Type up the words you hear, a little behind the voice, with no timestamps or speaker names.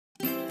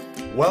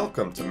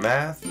Welcome to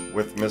Math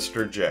with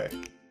Mr. J.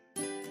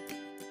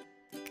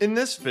 In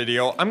this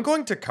video, I'm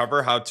going to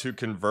cover how to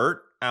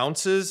convert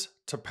ounces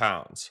to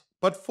pounds.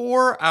 But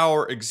for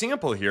our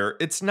example here,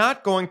 it's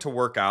not going to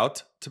work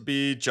out to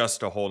be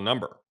just a whole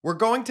number. We're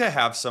going to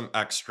have some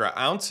extra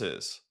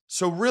ounces.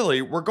 So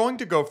really, we're going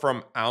to go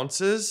from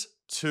ounces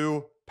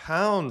to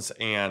pounds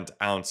and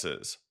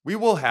ounces. We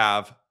will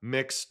have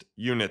mixed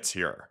units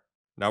here.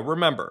 Now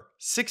remember,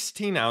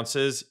 16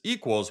 ounces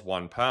equals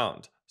 1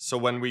 pound. So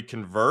when we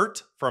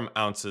convert from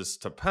ounces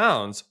to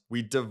pounds,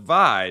 we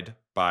divide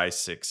by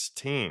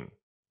 16.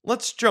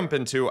 Let's jump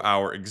into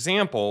our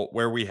example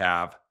where we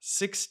have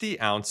 60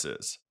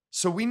 ounces.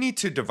 So we need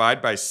to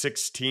divide by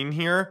 16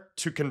 here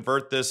to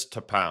convert this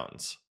to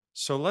pounds.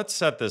 So let's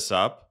set this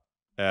up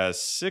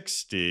as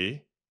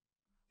 60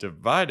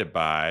 divided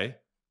by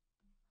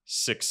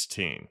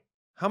 16.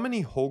 How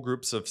many whole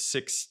groups of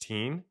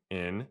 16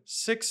 in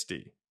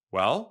 60?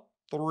 Well,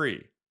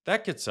 3.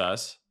 That gets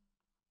us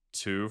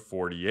to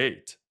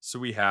 48. So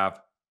we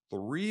have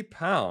 3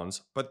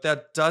 pounds, but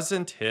that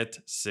doesn't hit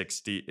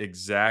 60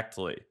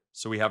 exactly.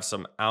 So we have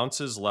some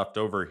ounces left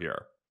over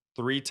here.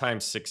 3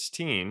 times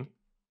 16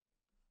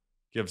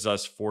 gives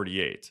us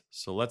 48.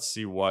 So let's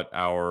see what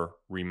our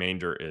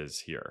remainder is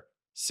here.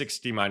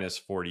 60 minus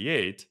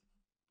 48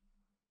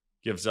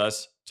 gives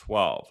us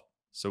 12.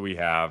 So we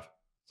have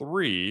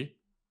 3,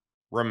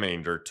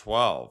 remainder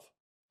 12.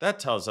 That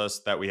tells us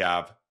that we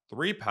have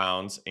 3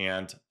 pounds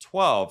and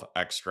 12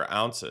 extra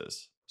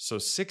ounces. So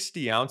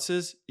 60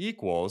 ounces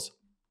equals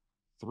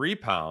 3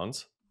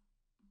 pounds,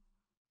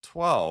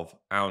 12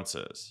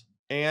 ounces.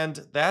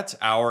 And that's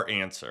our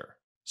answer.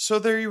 So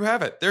there you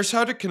have it. There's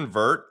how to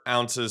convert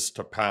ounces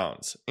to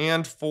pounds.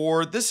 And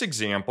for this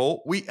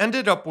example, we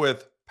ended up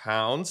with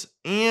pounds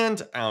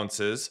and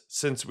ounces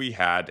since we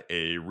had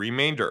a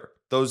remainder,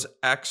 those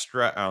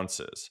extra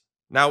ounces.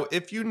 Now,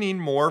 if you need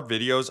more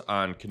videos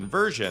on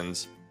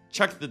conversions,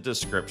 check the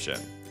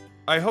description.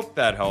 I hope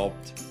that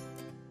helped.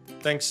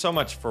 Thanks so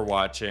much for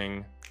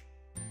watching.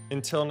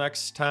 Until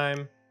next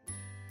time,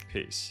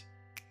 peace.